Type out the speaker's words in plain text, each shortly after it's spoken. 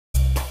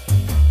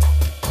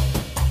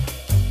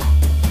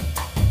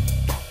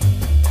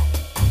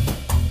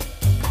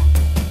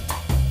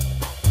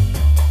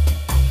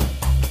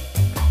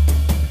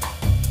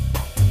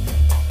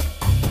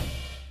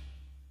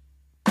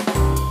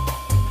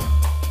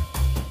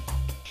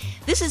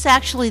This is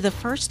actually the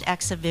first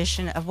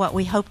exhibition of what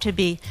we hope to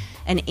be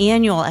an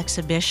annual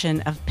exhibition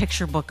of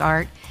picture book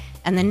art,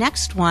 and the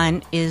next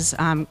one is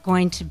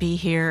going to be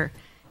here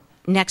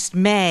next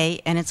May,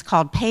 and it's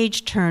called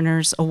Page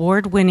Turner's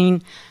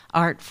award-winning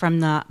art from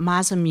the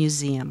Mazza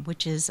Museum,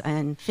 which is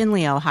in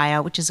Findlay,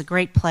 Ohio, which is a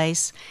great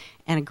place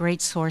and a great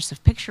source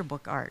of picture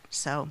book art.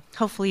 So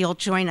hopefully you'll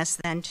join us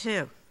then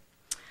too.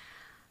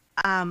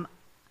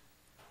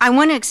 I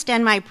want to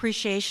extend my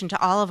appreciation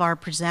to all of our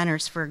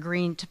presenters for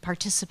agreeing to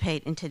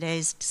participate in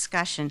today's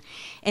discussion,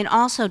 and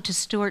also to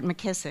Stuart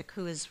McKissick,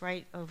 who is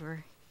right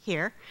over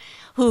here,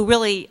 who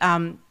really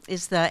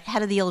is the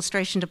head of the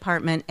illustration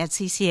department at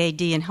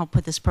CCAD and helped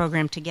put this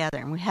program together.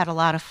 And we had a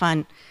lot of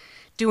fun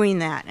doing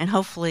that, and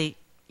hopefully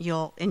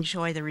you'll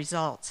enjoy the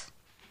results.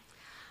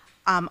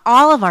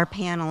 All of our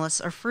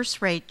panelists are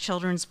first-rate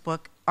children's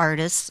book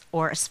artists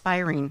or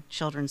aspiring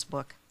children's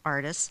book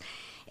artists,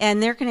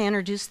 and they're going to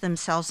introduce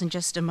themselves in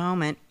just a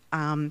moment.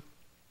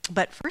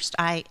 But first,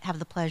 I have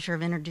the pleasure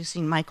of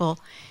introducing Michael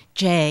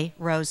J.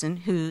 Rosen,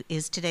 who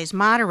is today's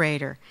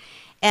moderator.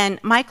 And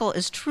Michael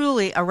is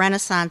truly a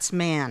Renaissance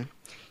man.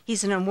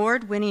 He's an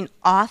award-winning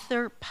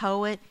author,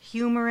 poet,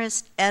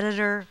 humorist,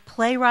 editor,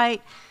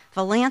 playwright,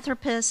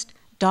 philanthropist,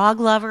 dog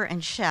lover,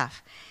 and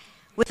chef,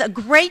 with a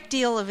great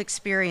deal of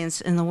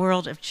experience in the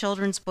world of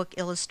children's book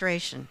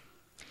illustration.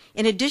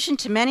 In addition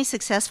to many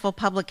successful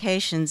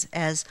publications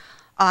as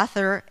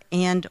author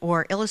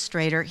and/or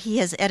illustrator, he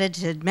has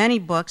edited many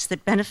books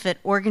that benefit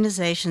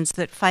organizations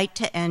that fight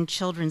to end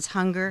children's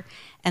hunger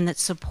and that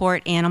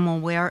support animal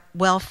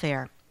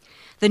welfare.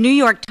 The New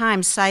York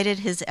Times cited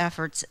his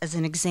efforts as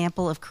an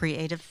example of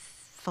creative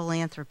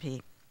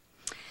philanthropy.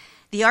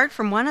 The art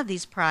from one of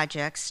these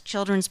projects,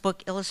 Children's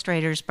Book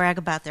Illustrators Brag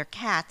About Their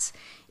Cats,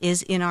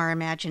 is in our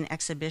Imagine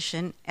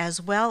exhibition,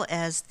 as well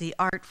as the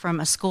art from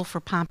A School for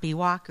Pompey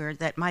Walker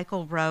that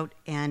Michael wrote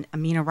and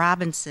Amina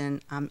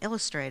Robinson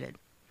illustrated.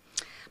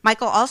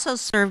 Michael also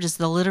served as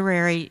the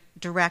literary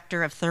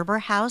director of Thurber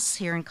House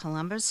here in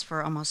Columbus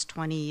for almost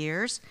 20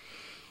 years.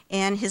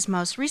 And his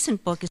most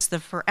recent book is The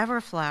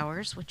Forever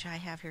Flowers, which I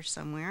have here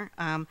somewhere,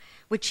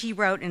 which he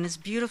wrote and is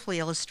beautifully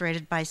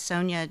illustrated by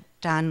Sonia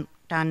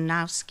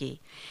Donowski.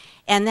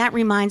 And that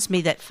reminds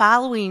me that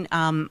following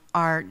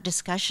our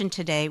discussion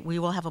today, we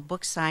will have a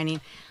book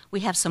signing.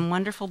 We have some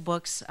wonderful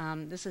books.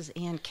 This is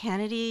Ann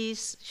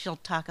Kennedy's. She'll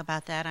talk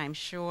about that, I'm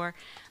sure.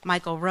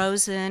 Michael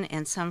Rosen,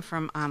 and some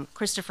from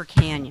Christopher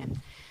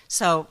Canyon.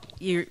 So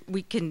you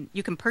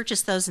can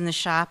purchase those in the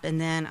shop, and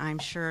then I'm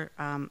sure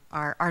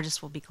our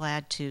artists will be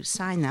glad to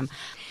sign them.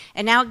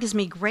 And now it gives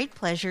me great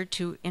pleasure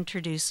to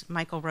introduce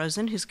Michael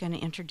Rosen, who's going to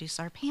introduce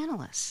our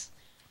panelists.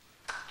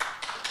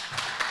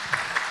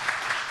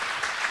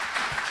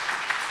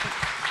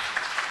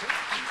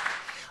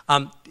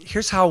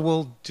 Here's how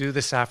we'll do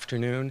this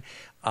afternoon.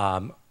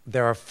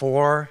 There are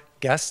 4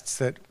 guests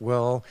that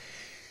will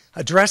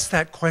address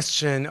that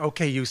question.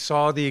 Okay, you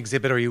saw the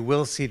exhibit, or you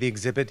will see the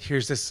exhibit.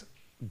 Here's this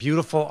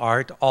beautiful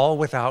art, all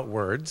without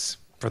words,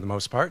 for the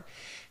most part.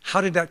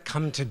 How did that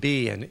come to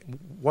be, and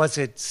was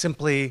it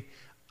simply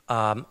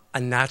a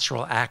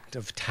natural act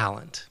of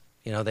talent?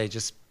 You know, they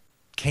just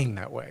came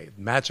that way.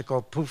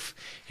 Magical, poof,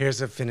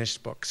 here's a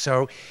finished book.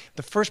 So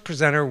the first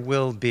presenter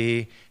will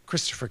be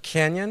Christopher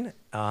Canyon.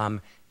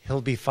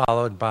 He'll be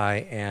followed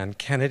by Ann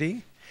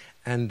Kennedy,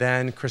 and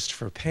then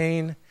Christopher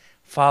Payne,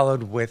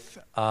 followed with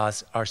our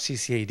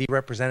CCAD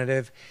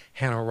representative,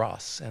 Hannah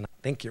Ross. And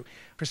thank you.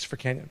 Christopher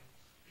Canyon.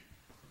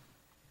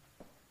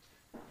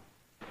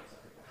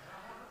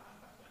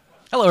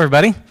 Hello,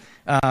 everybody.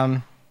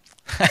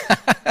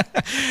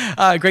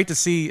 Great to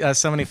see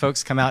so many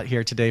folks come out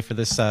here today for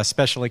this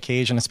special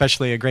occasion,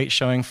 especially a great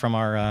showing from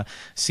our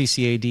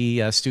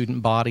CCAD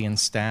student body and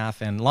staff,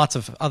 and lots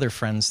of other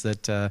friends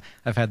that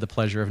I've had the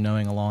pleasure of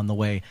knowing along the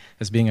way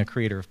as being a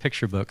creator of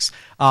picture books.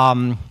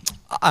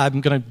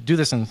 I'm going to do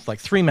this in like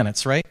 3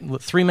 minutes, right?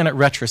 3-minute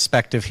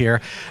retrospective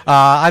here.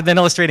 I've been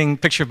illustrating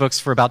picture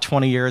books for about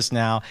 20 years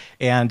now,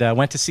 and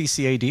went to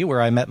CCAD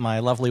where I met my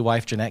lovely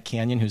wife, Jeanette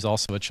Canyon, who's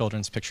also a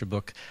children's picture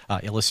book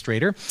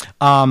illustrator.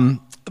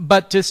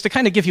 But just to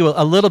kind of give you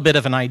a little bit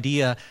of an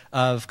idea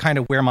of kind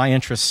of where my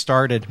interest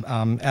started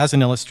as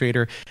an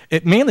illustrator,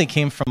 it mainly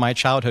came from my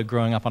childhood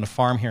growing up on a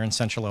farm here in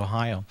central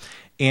Ohio.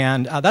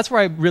 And that's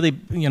where I really,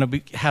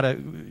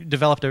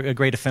 developed a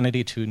great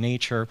affinity to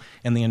nature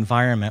and the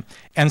environment.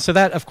 And so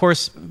that, of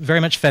course, very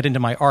much fed into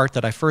my art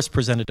that I first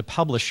presented to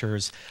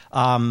publishers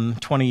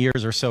 20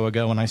 years or so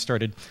ago when I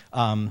started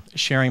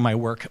sharing my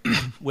work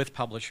with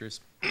publishers.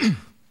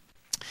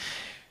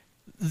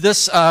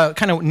 This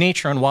kind of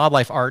nature and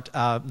wildlife art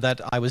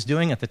that I was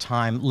doing at the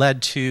time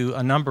led to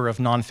a number of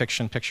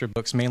nonfiction picture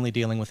books, mainly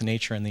dealing with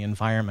nature and the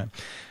environment.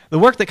 The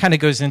work that kind of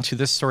goes into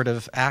this sort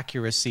of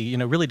accuracy,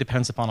 really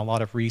depends upon a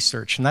lot of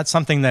research, and that's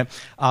something that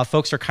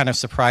folks are kind of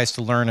surprised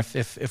to learn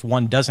if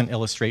one doesn't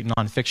illustrate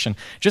nonfiction.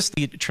 Just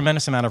the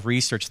tremendous amount of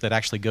research that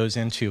actually goes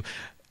into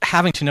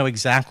having to know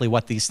exactly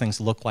what these things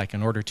look like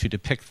in order to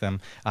depict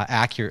them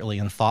accurately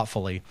and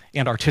thoughtfully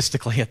and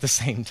artistically at the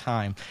same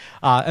time.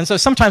 And so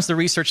sometimes the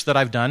research that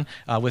I've done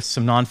with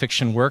some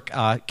nonfiction work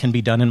can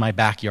be done in my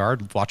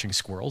backyard, watching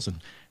squirrels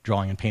and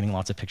drawing and painting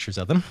lots of pictures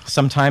of them.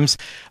 Sometimes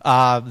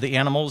the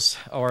animals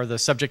or the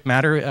subject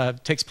matter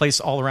takes place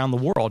all around the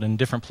world in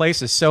different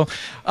places. So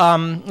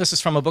this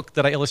is from a book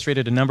that I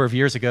illustrated a number of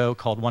years ago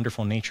called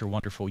Wonderful Nature,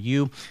 Wonderful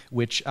You,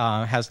 which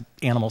has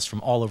animals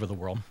from all over the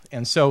world.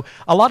 And so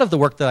a lot of the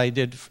work that I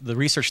did, the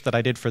research that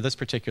I did for this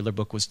particular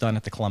book was done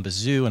at the Columbus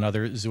Zoo and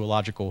other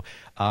zoological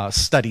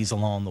studies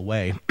along the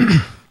way.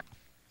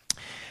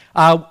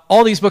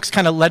 All these books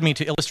kind of led me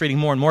to illustrating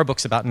more and more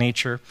books about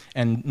nature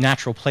and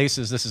natural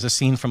places. This is a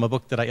scene from a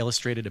book that I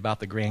illustrated about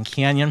the Grand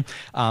Canyon.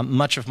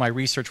 Much of my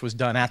research was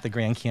done at the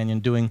Grand Canyon,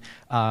 doing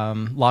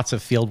lots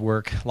of field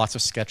work, lots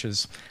of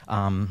sketches,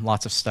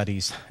 lots of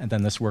studies, and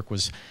then this work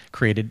was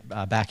created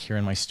back here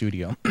in my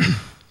studio.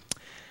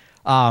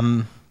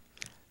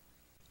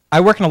 I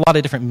work in a lot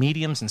of different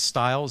mediums and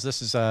styles.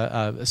 This is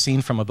a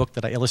scene from a book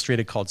that I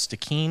illustrated called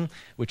Stikine,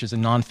 which is a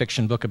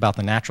nonfiction book about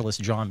the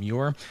naturalist John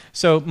Muir.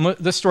 So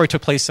this story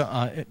took place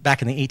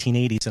back in the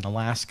 1880s in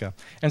Alaska.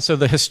 And so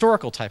the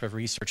historical type of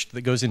research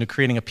that goes into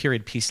creating a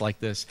period piece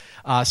like this,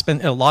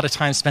 spend a lot of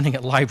time spending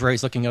at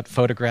libraries looking at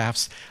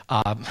photographs,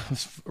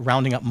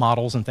 rounding up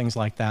models and things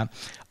like that.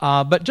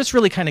 But just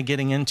really kind of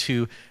getting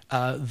into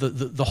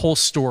the whole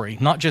story,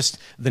 not just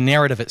the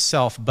narrative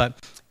itself, but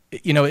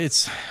you know,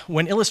 it's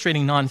when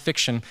illustrating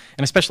nonfiction,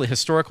 and especially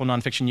historical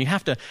nonfiction, you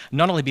have to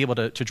not only be able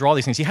to draw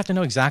these things, you have to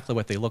know exactly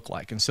what they look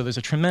like. And so there's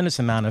a tremendous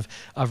amount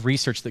of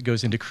research that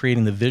goes into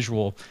creating the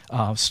visual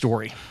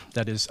story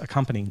that is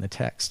accompanying the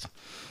text.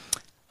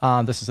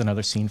 This is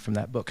another scene from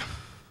that book.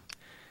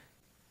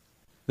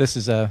 This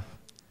is a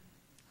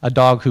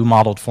dog who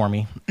modeled for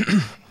me.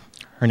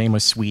 Her name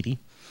was Sweetie.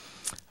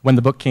 When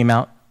the book came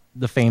out,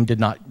 the fame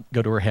did not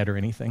go to her head or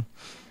anything.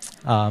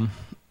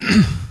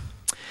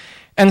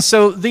 And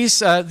so these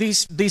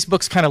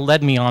books kind of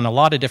led me on a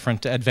lot of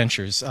different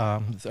adventures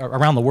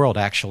around the world,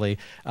 actually.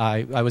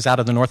 I was out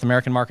of the North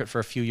American market for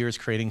a few years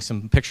creating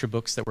some picture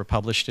books that were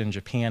published in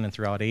Japan and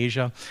throughout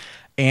Asia.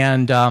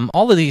 And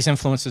all of these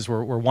influences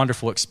were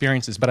wonderful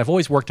experiences, but I've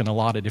always worked in a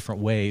lot of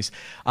different ways.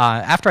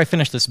 After I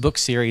finished this book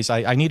series,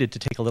 I needed to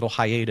take a little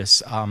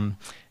hiatus,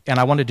 and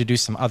I wanted to do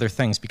some other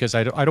things because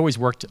I'd always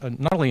worked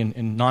not only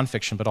in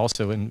nonfiction, but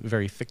also in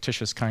very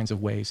fictitious kinds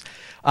of ways.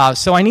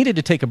 So I needed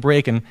to take a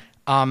break, and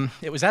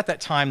it was at that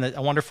time that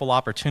a wonderful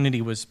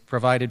opportunity was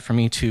provided for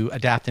me to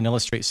adapt and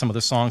illustrate some of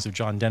the songs of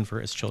John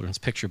Denver as children's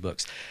picture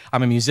books.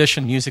 I'm a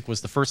musician. Music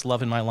was the first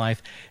love in my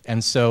life,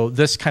 and so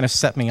this kind of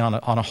set me on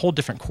a whole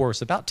different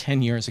course about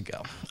 10 years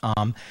ago.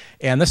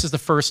 And this is the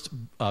first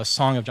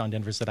song of John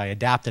Denver's that I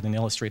adapted and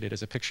illustrated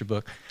as a picture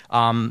book.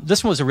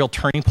 This one was a real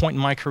turning point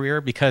in my career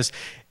because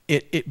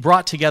it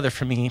brought together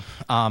for me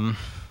kind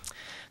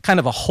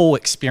of a whole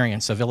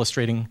experience of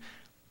illustrating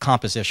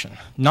composition,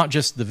 not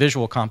just the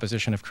visual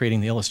composition of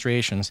creating the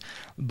illustrations,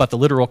 but the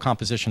literal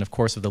composition, of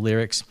course, of the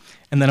lyrics,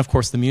 and then, of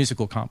course, the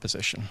musical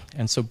composition.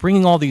 And so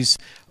bringing all these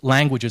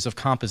languages of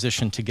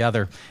composition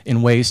together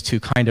in ways to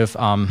kind of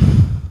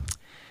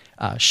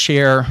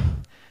share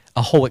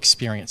a whole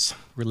experience,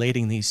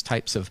 relating these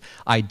types of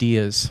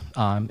ideas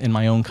in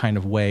my own kind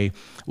of way,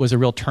 was a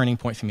real turning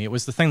point for me. It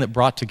was the thing that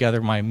brought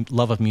together my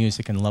love of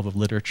music and love of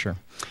literature.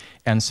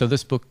 And so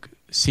this book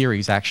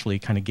series actually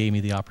kind of gave me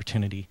the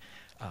opportunity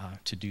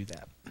to do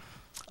that.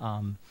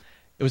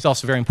 It was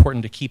also very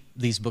important to keep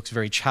these books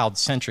very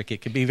child-centric.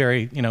 It could be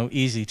very,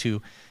 easy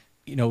to,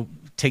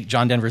 take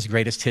John Denver's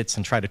greatest hits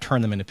and try to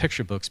turn them into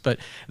picture books, but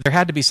there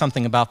had to be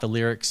something about the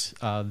lyrics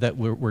that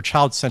were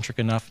child-centric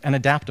enough and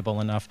adaptable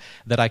enough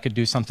that I could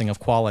do something of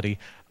quality,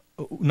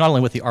 not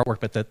only with the artwork,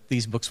 but that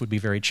these books would be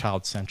very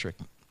child-centric.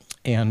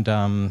 And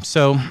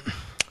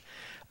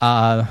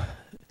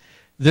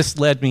this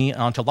led me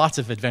onto lots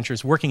of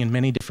adventures, working in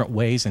many different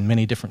ways and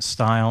many different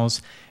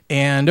styles.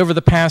 And over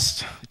the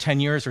past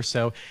 10 years or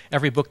so,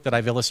 every book that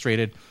I've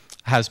illustrated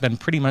has been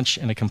pretty much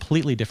in a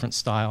completely different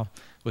style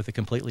with a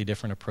completely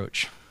different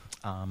approach.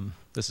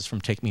 This is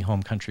from Take Me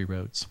Home, Country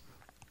Roads.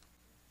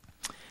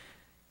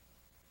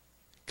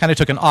 Kind of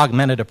took an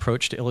augmented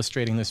approach to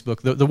illustrating this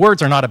book. The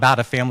words are not about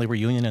a family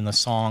reunion in the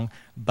song,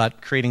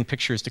 but creating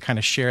pictures to kind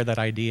of share that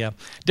idea.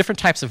 Different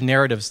types of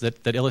narratives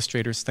that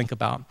illustrators think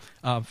about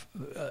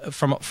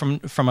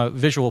from a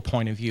visual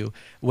point of view,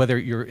 whether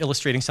you're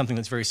illustrating something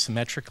that's very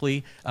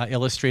symmetrically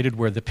illustrated,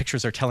 where the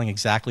pictures are telling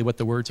exactly what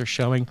the words are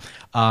showing,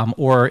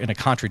 or in a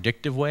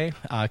contradictive way,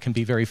 can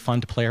be very fun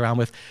to play around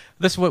with.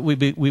 This is what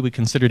we would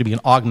consider to be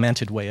an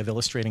augmented way of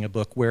illustrating a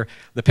book, where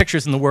the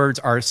pictures and the words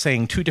are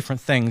saying two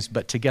different things,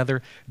 but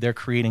together they're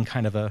creating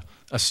kind of a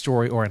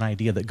story or an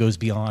idea that goes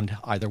beyond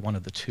either one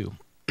of the two.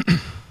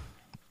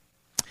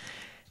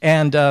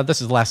 And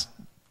this is the last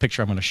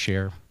picture I'm going to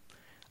share.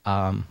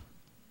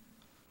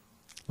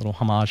 Little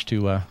homage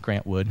to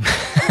Grant Wood.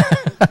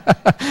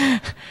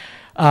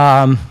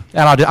 And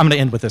I'm going to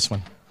end with this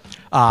one.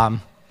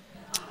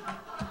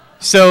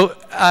 So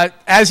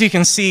as you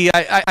can see,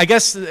 I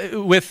guess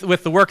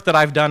with the work that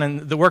I've done and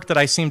the work that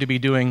I seem to be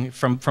doing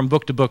from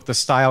book to book, the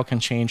style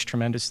can change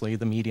tremendously,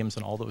 the mediums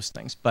and all those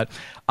things. But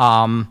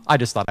I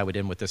just thought I would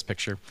end with this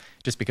picture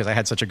just because I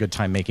had such a good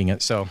time making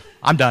it. So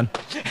I'm done.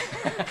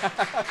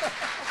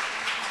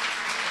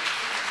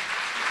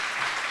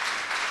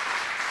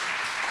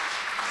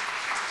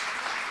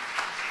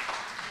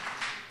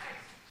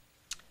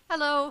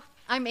 Hello,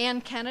 I'm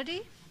Ann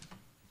Kennedy.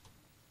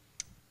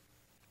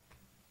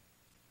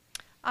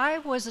 I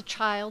was a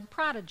child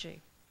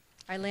prodigy.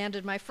 I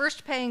landed my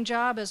first paying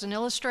job as an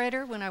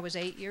illustrator when I was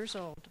 8 years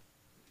old.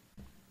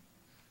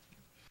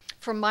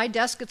 From my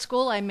desk at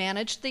school, I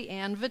managed the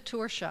Ann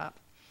Vautour shop,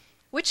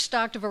 which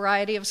stocked a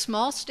variety of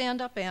small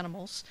stand-up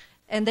animals,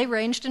 and they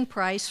ranged in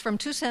price from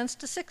 2 cents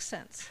to 6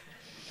 cents.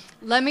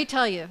 Let me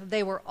tell you,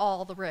 they were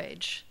all the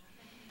rage.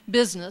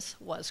 Business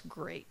was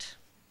great.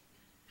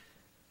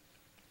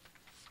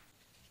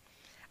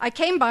 I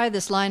came by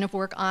this line of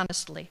work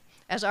honestly,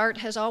 as art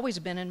has always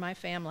been in my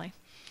family.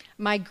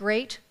 My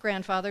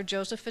great-grandfather,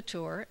 Joseph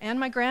Vautour, and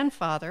my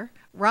grandfather,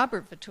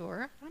 Robert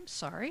Vautour, I'm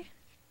sorry,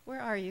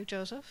 where are you,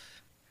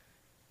 Joseph?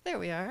 There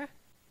we are.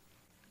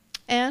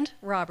 And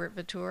Robert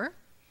Vautour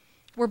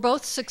were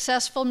both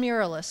successful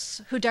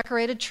muralists who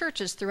decorated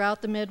churches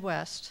throughout the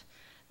Midwest.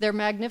 Their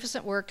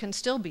magnificent work can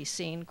still be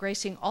seen,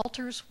 gracing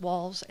altars,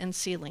 walls, and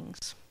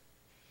ceilings.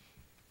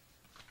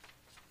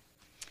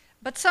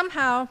 But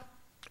somehow,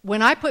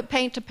 when I put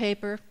paint to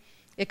paper,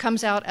 it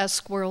comes out as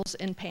squirrels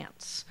in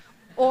pants,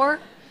 or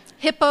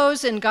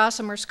hippos in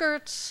gossamer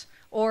skirts,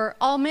 or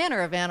all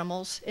manner of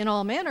animals in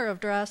all manner of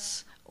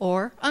dress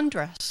or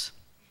undress.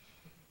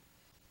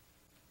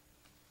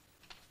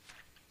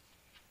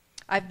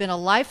 I've been a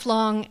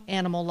lifelong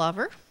animal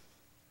lover.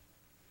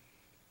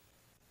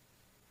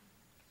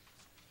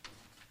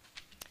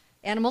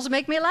 Animals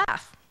make me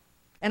laugh,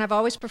 and I've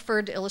always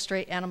preferred to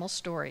illustrate animal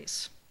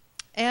stories,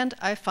 and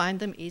I find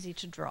them easy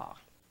to draw.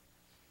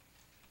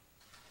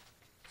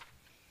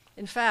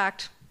 In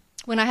fact,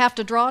 when I have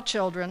to draw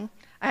children,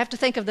 I have to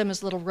think of them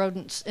as little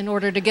rodents in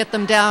order to get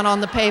them down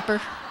on the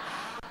paper.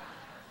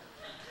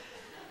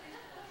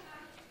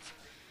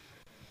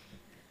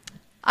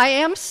 I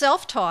am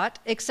self-taught,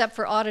 except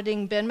for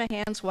auditing Ben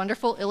Mahan's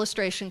wonderful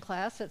illustration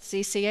class at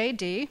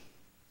CCAD.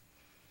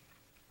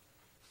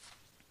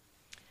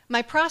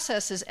 My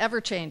process is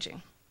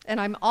ever-changing, and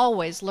I'm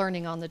always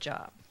learning on the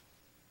job.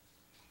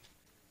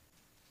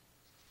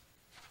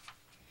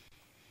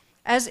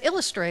 As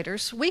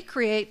illustrators, we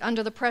create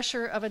under the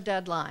pressure of a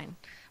deadline,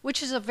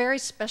 which is a very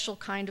special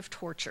kind of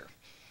torture.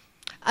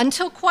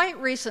 Until quite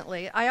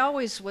recently, I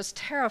always was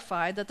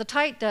terrified that the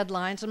tight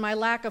deadlines and my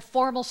lack of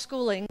formal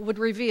schooling would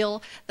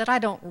reveal that I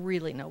don't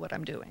really know what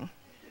I'm doing.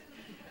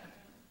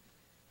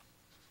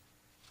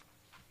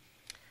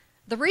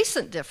 The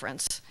recent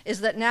difference is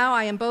that now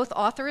I am both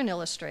author and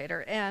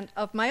illustrator, and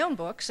of my own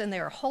books, and they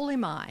are wholly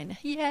mine.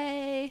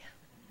 Yay!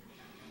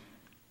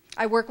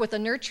 I work with a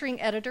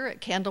nurturing editor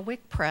at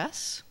Candlewick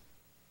Press.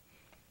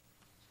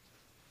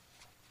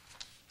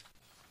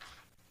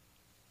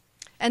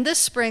 And this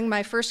spring,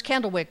 my first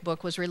Candlewick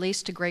book was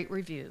released to great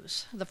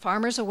reviews, The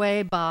Farmer's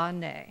Away, Ba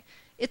Nay.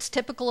 It's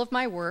typical of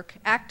my work,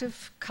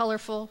 active,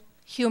 colorful,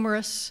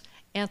 humorous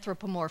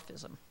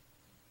anthropomorphism.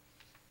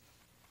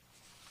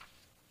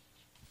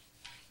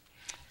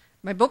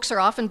 My books are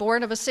often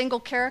born of a single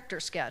character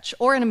sketch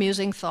or an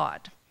amusing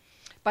thought.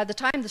 By the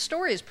time the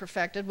story is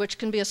perfected, which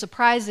can be a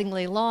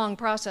surprisingly long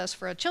process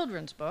for a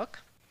children's book,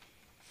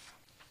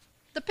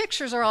 the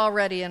pictures are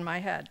already in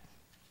my head,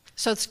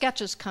 so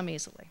sketches come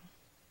easily.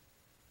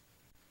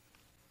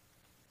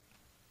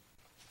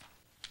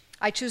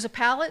 I choose a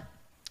palette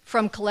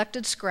from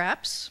collected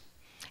scraps,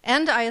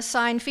 and I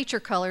assign feature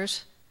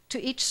colors to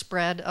each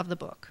spread of the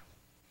book.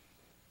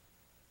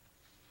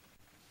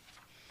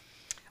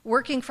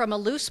 Working from a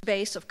loose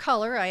base of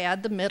color, I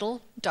add the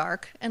middle,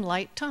 dark, and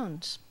light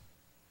tones.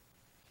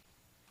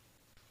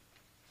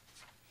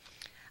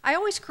 I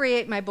always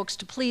create my books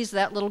to please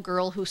that little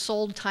girl who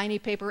sold tiny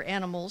paper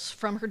animals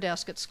from her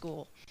desk at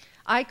school.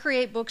 I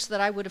create books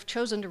that I would have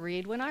chosen to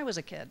read when I was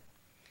a kid.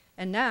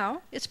 And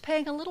now it's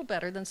paying a little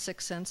better than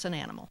 6 cents an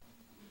animal.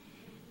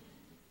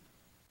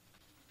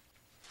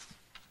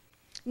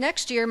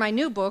 Next year, my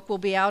new book will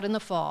be out in the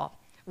fall.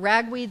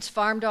 Ragweed's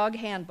Farm Dog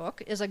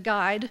Handbook is a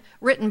guide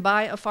written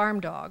by a farm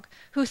dog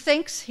who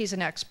thinks he's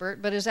an expert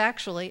but is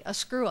actually a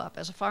screw-up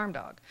as a farm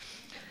dog.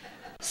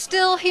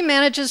 Still, he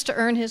manages to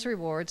earn his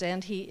rewards,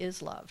 and he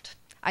is loved.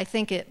 I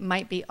think it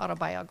might be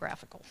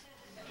autobiographical.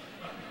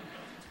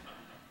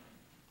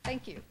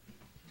 Thank you.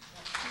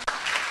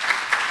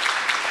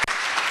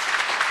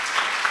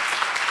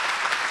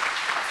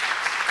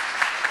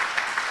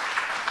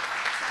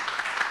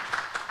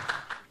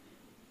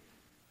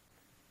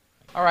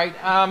 All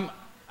right.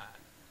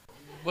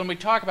 When we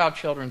talk about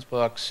children's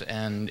books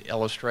and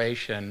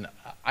illustration,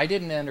 I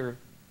didn't enter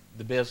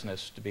the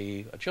business to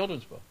be a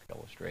children's book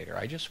illustrator.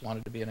 I just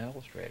wanted to be an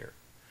illustrator.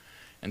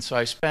 And so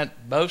I spent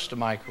most of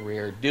my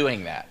career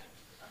doing that.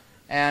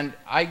 And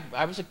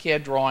I was a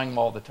kid drawing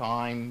all the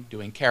time,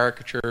 doing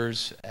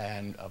caricatures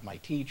and of my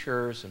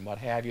teachers and what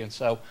have you. And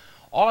so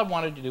all I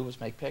wanted to do was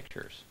make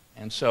pictures.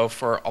 And so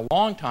for a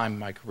long time in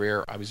my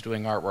career, I was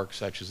doing artwork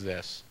such as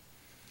this.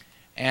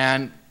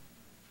 And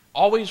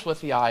always with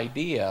the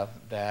idea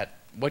that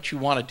what you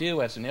want to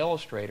do as an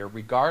illustrator,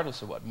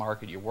 regardless of what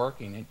market you're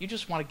working in, you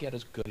just want to get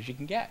as good as you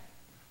can get.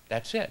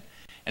 That's it.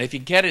 And if you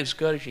get as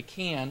good as you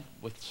can,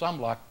 with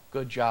some luck,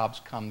 good jobs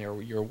come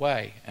your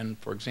way. And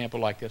for example,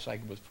 like this, I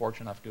was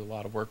fortunate enough to do a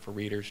lot of work for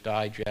Reader's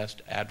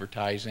Digest,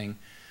 advertising,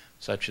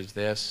 such as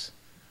this.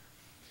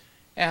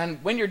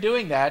 And when you're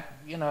doing that,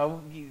 you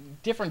know,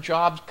 different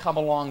jobs come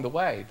along the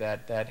way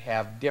that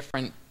have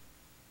different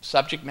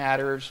subject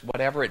matters,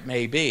 whatever it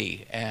may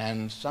be.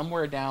 And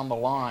somewhere down the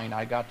line,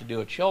 I got to do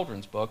a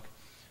children's book,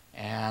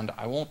 and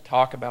I won't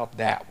talk about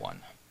that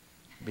one,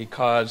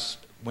 because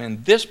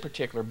when this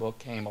particular book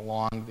came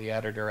along, the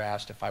editor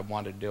asked if I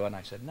wanted to do it, and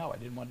I said no, I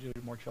didn't want to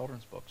do more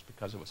children's books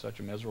because it was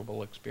such a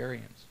miserable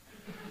experience.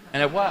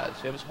 And it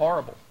was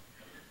horrible.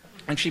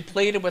 And she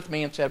pleaded with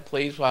me and said,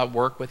 please, I'll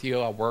work with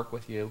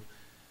you.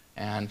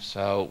 And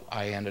so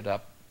I ended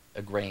up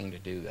agreeing to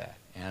do that.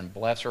 And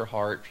bless her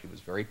heart, she was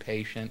very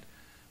patient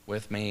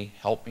with me,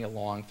 helped me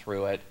along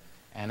through it,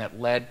 and it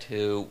led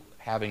to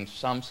having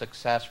some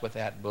success with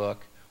that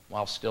book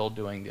while still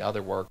doing the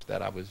other work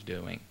that I was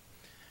doing.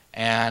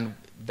 And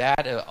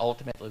that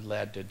ultimately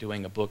led to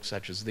doing a book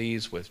such as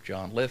these with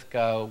John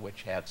Lithgow,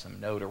 which had some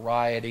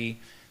notoriety,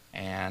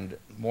 and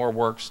more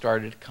work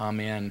started to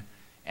come in.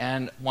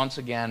 And once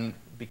again,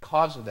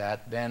 because of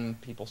that, then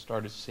people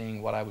started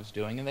seeing what I was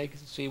doing, and they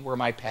could see where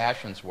my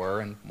passions were.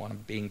 And one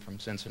being from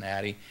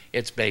Cincinnati,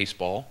 it's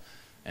baseball.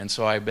 And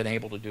so I've been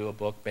able to do a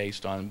book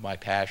based on my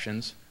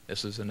passions.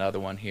 This is another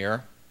one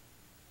here.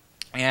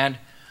 And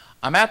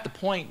I'm at the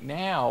point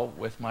now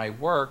with my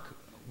work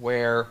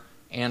where,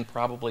 and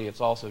probably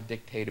it's also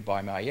dictated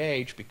by my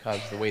age, because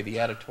the way the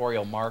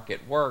editorial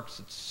market works,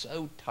 it's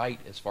so tight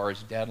as far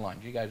as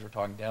deadlines. You guys were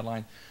talking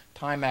deadline.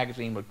 Time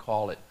magazine would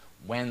call it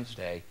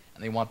Wednesday,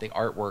 and they want the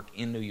artwork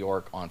in New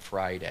York on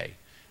Friday.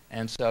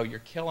 And so you're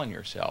killing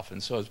yourself.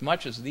 And so as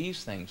much as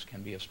these things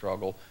can be a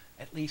struggle,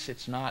 at least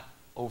it's not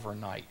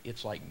overnight.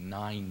 It's like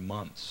 9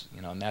 months,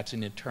 you know, and that's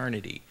an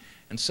eternity.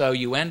 And so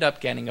you end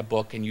up getting a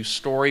book, and you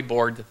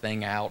storyboard the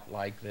thing out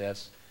like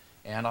this.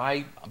 And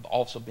I,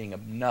 also being a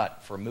nut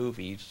for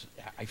movies,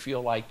 I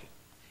feel like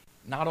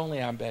not only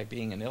am I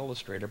being an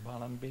illustrator,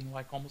 but I'm being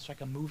like almost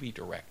like a movie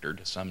director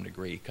to some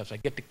degree, because I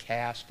get to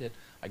cast it,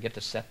 I get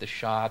to set the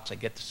shots, I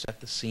get to set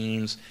the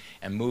scenes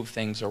and move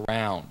things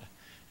around.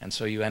 And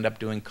so you end up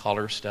doing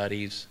color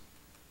studies,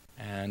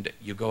 and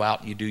you go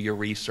out and you do your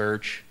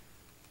research,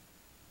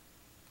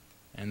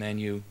 and then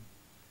you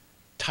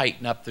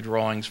tighten up the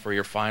drawings for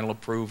your final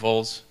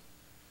approvals,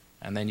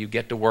 and then you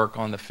get to work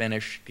on the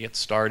finish, get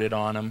started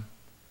on them,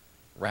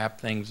 wrap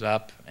things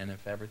up, and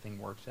if everything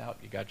works out,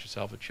 you got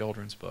yourself a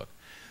children's book.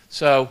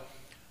 So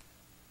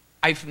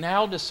I've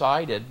now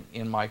decided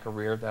in my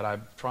career that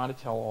I'm trying to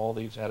tell all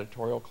these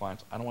editorial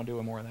clients, I don't want to do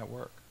any more of that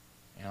work.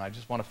 And I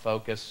just want to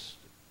focus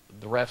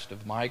the rest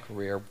of my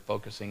career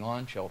focusing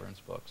on children's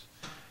books.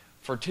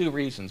 For 2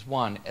 reasons.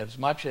 One, as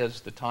much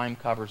as the Time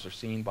covers are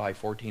seen by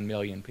 14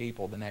 million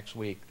people, the next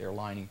week they're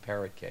lining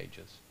parrot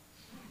cages.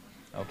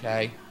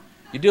 Okay?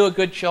 You do a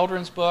good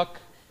children's book,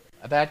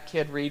 that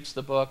kid reads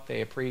the book,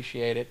 they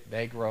appreciate it,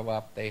 they grow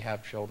up, they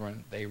have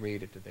children, they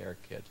read it to their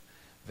kids.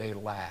 They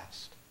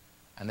last.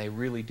 And they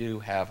really do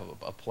have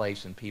a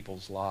place in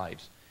people's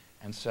lives.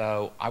 And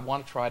so I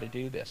want to try to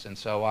do this. And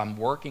so I'm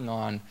working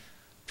on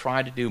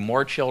trying to do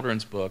more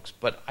children's books,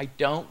 but I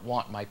don't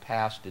want my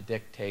past to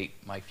dictate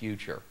my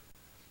future.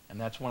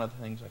 And that's one of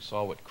the things I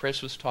saw what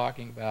Chris was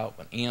talking about,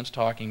 what Ann's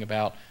talking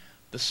about.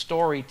 The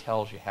story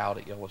tells you how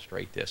to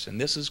illustrate this. And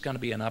this is going to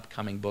be an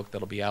upcoming book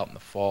that'll be out in the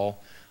fall.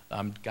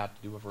 Got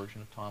to do a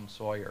version of Tom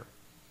Sawyer.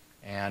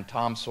 And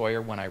Tom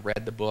Sawyer, when I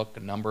read the book a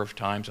number of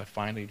times, I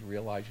finally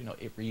realized, you know,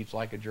 it reads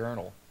like a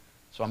journal.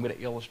 So I'm going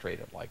to illustrate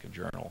it like a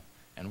journal.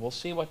 And we'll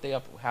see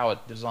how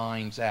it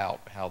designs out,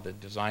 how the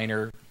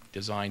designer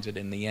designs it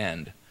in the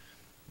end.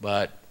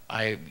 But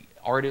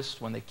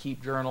artists, when they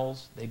keep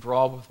journals, they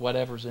draw with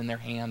whatever's in their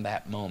hand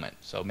that moment.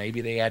 So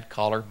maybe they add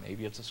color,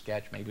 maybe it's a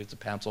sketch, maybe it's a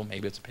pencil,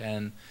 maybe it's a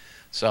pen.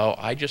 So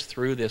I just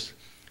threw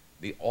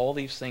all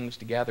these things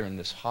together in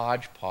this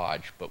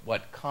hodgepodge, but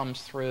what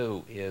comes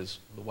through is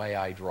the way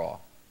I draw.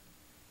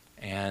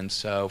 And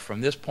so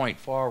from this point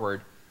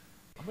forward,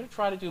 I'm going to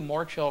try to do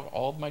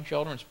all of my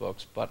children's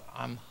books, but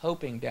I'm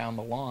hoping down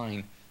the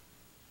line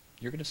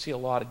you're going to see a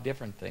lot of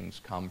different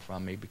things come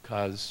from me,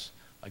 because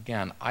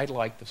again, I'd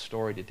like the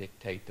story to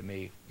dictate to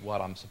me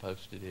what I'm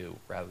supposed to do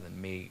rather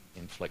than me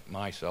inflict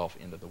myself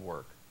into the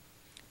work.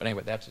 But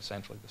anyway, that's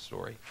essentially the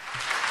story.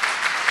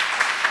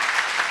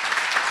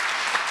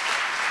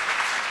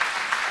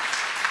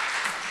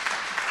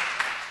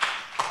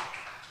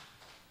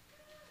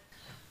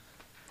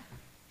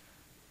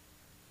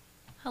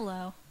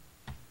 Hello.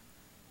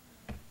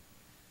 I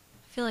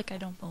feel like I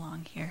don't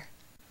belong here,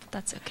 but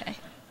that's okay.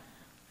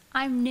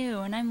 I'm new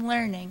and I'm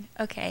learning.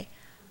 Okay,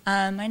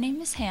 My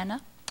name is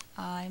Hannah.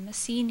 I'm a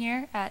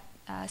senior at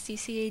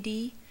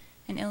CCAD,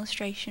 an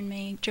illustration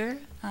major,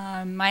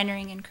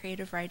 minoring in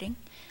creative writing.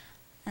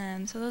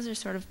 So those are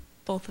sort of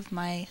both of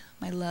my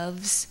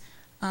loves.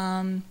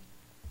 I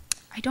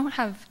don't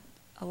have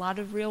a lot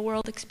of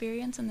real-world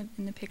experience in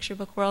the picture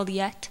book world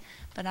yet,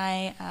 but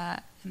I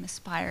am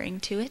aspiring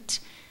to it.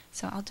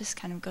 So I'll just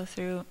kind of go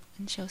through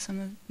and show some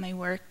of my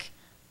work.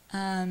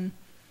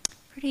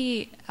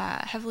 Pretty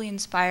heavily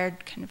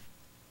inspired kind of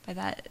by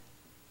that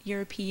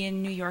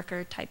European New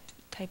Yorker type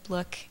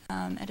look,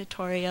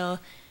 editorial.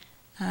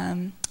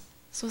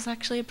 This was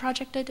actually a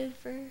project I did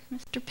for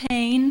Mr.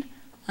 Payne.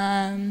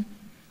 And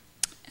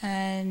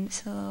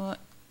so,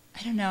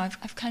 I don't know,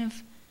 I've kind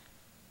of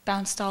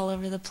bounced all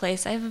over the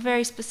place. I have a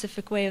very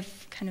specific way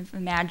of kind of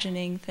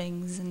imagining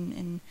things,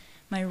 and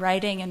my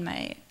writing and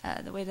my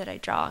the way that I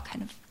draw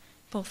kind of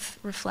both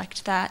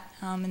reflect that,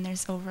 and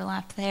there's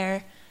overlap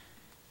there.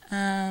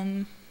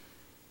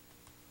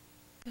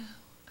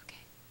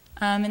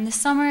 In the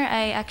summer,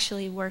 I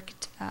actually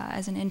worked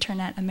as an intern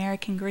at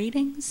American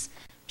Greetings,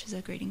 which is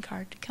a greeting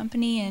card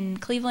company in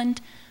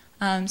Cleveland.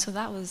 So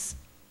that was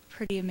a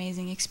pretty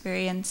amazing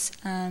experience.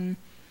 And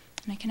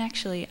I can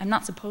actually, I'm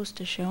not supposed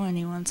to show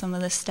anyone some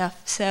of this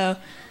stuff, so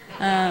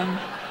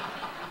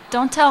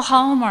don't tell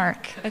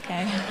Hallmark.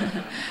 Okay.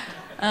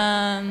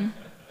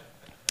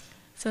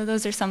 So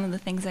those are some of the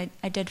things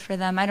I did for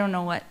them. I don't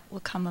know what will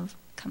come of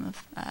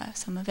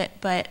some of it,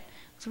 but it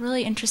was a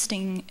really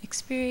interesting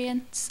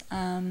experience.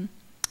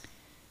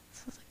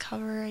 This was a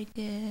cover I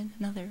did,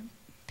 another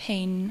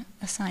Payne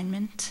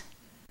assignment.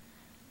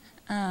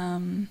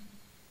 So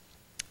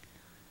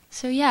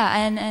yeah,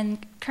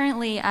 and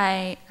currently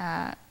I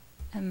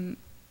am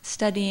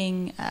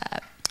studying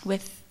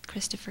with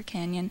Christopher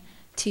Canyon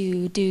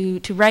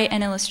to write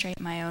and illustrate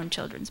my own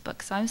children's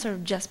book. So I'm sort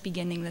of just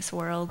beginning this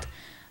world,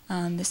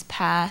 this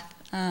path.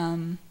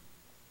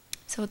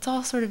 So it's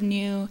all sort of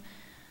new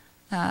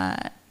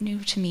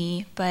to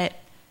me, but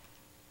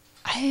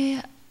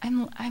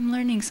I'm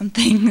learning some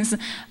things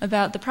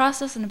about the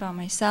process and about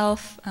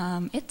myself.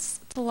 It's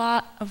a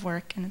lot of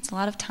work and it's a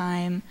lot of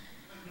time.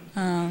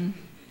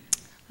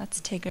 That's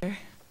Tigger.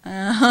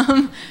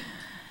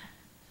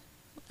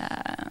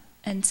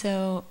 And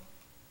so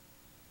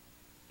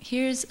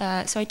here's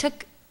so I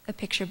took a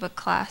picture book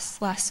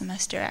class last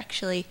semester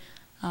actually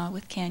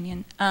with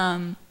Canyon,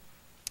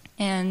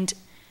 and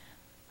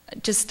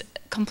just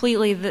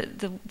completely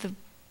the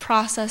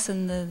process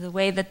and the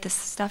way that this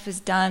stuff is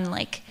done,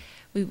 like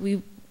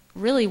we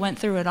really went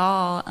through it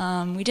all.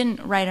 We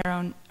didn't write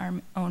our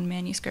own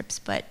manuscripts,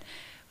 but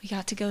we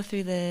got to go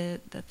through the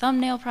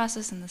thumbnail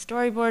process and the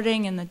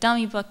storyboarding and the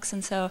dummy books,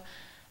 and so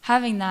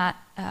having that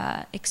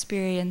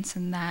experience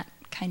and that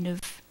kind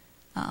of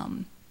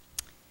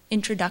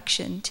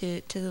introduction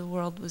to the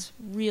world was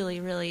really,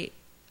 really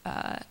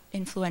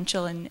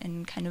influential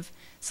and kind of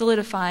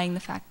solidifying the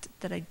fact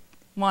that I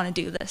want to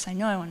do this. I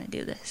know I want to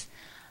do this.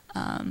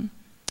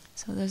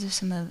 So those are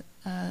some of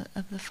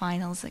the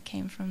finals that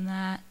came from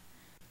that.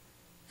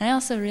 And I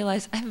also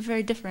realized I have a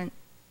very different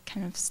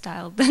kind of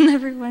style than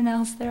everyone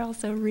else. They're all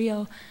so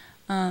real.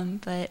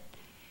 But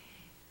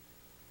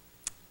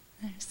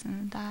there's some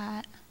of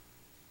that.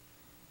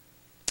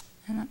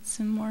 And that's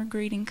some more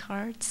greeting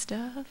card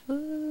stuff.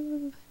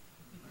 Ooh.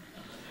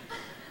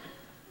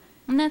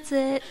 And that's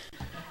it.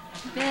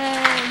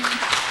 Yay.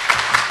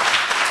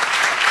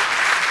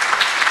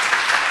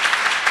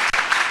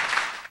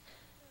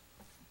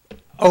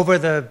 Over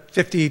the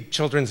 50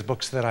 children's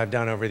books that I've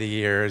done over the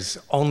years,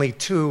 only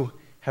 2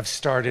 have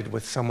started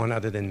with someone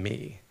other than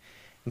me.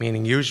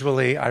 Meaning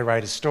usually I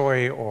write a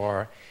story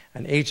or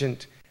an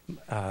agent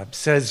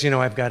says,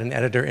 I've got an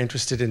editor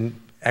interested in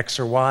X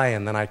or Y,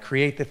 and then I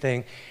create the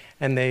thing,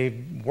 and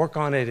they work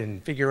on it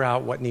and figure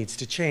out what needs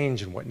to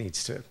change and what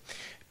needs to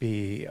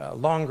be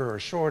longer or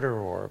shorter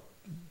or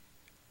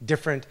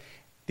different.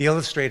 The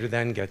illustrator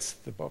then gets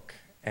the book,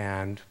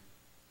 and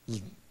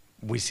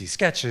we see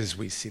sketches,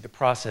 we see the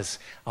process.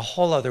 A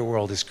whole other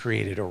world is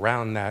created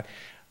around that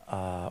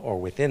or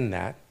within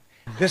that.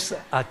 This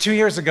 2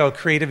 years ago,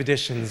 Creative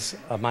Editions,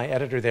 my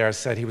editor there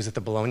said he was at the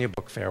Bologna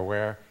Book Fair,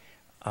 where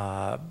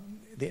the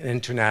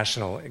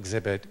international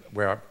exhibit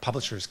where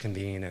publishers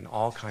convene and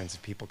all kinds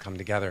of people come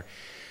together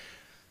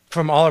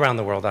from all around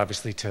the world,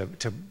 obviously,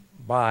 to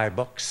buy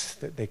books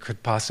that they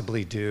could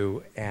possibly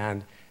do.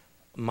 And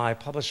my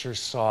publisher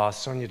saw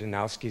Sonia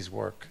Danowski's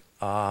work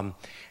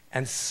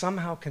and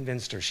somehow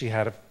convinced her. She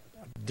had a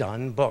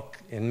done book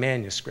in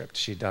manuscript.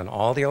 She'd done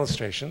all the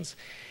illustrations,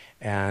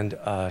 and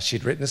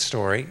she'd written a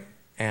story.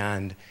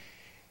 And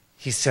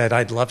he said,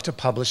 I'd love to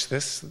publish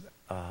this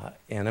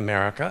in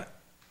America.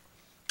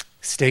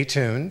 Stay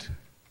tuned.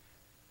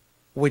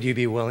 Would you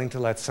be willing to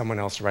let someone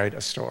else write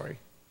a story?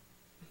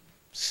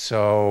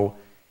 So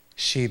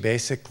she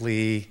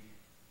basically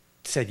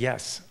said,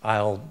 yes,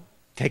 I'll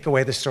take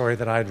away the story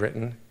that I'd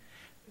written,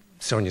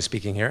 Sonia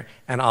speaking here,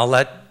 and I'll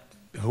let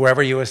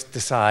whoever you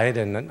decide,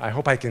 and I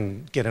hope I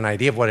can get an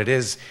idea of what it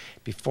is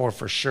before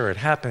for sure it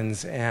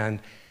happens. And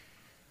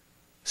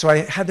So I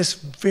had this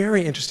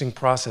very interesting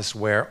process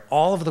where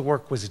all of the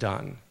work was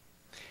done.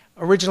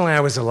 Originally, I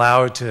was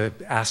allowed to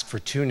ask for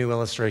 2 new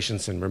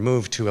illustrations and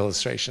remove 2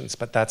 illustrations,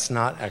 but that's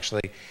not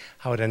actually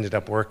how it ended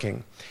up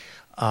working.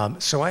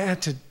 So I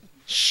had to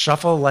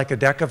shuffle like a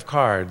deck of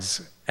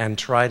cards and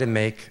try to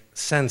make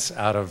sense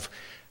out of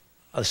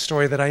a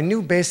story that I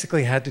knew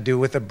basically had to do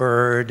with a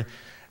bird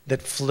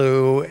that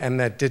flew and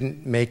that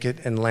didn't make it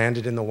and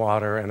landed in the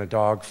water, and a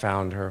dog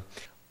found her.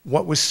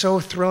 What was so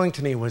thrilling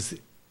to me was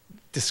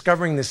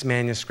discovering this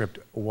manuscript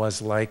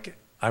was like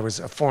I was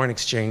a foreign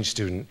exchange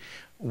student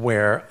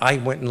where I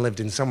went and lived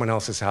in someone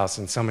else's house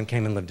and someone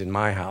came and lived in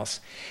my house.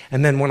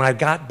 And then when I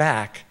got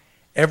back,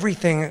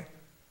 everything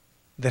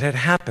that had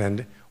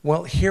happened,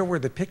 well, here were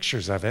the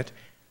pictures of it.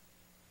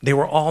 They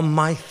were all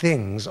my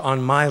things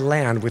on my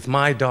land with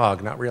my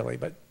dog, not really,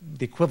 but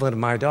the equivalent of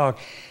my dog.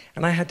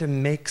 And I had to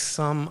make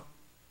some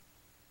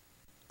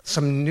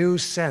new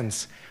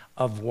sense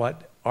of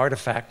what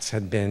artifacts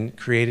had been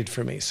created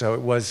for me. So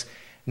it was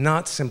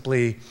not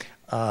simply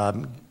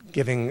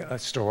giving a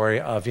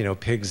story of,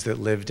 pigs that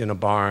lived in a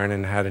barn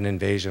and had an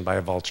invasion by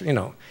a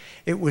vulture.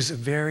 It was a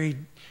very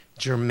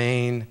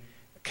germane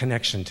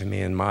connection to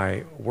me in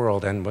my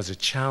world and was a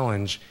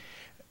challenge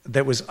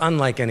that was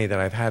unlike any that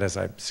I've had, as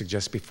I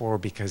suggested before,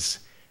 because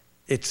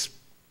it's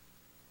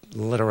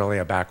literally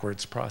a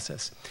backwards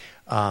process.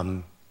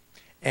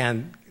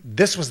 And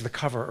this was the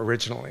cover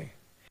originally.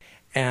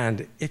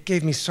 And it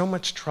gave me so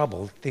much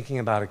trouble thinking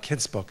about a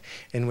kid's book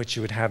in which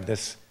you would have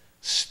this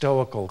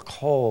stoical,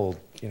 cold,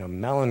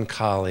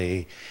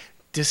 melancholy,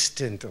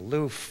 distant,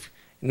 aloof.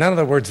 None of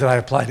the words that I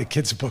apply to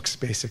kids' books,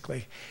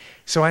 basically.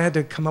 So I had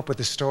to come up with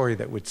a story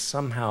that would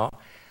somehow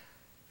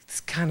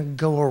kind of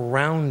go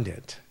around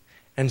it.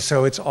 And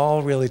so it's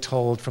all really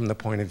told from the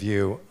point of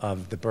view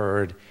of the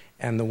bird,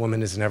 and the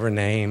woman is never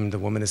named. The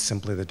woman is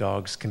simply the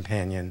dog's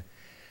companion.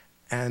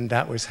 And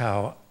that was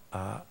how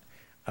I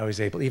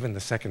was able, even the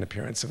second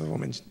appearance of the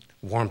woman's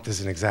warmth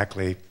isn't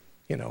exactly,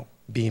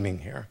 beaming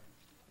here.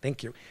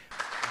 Thank you.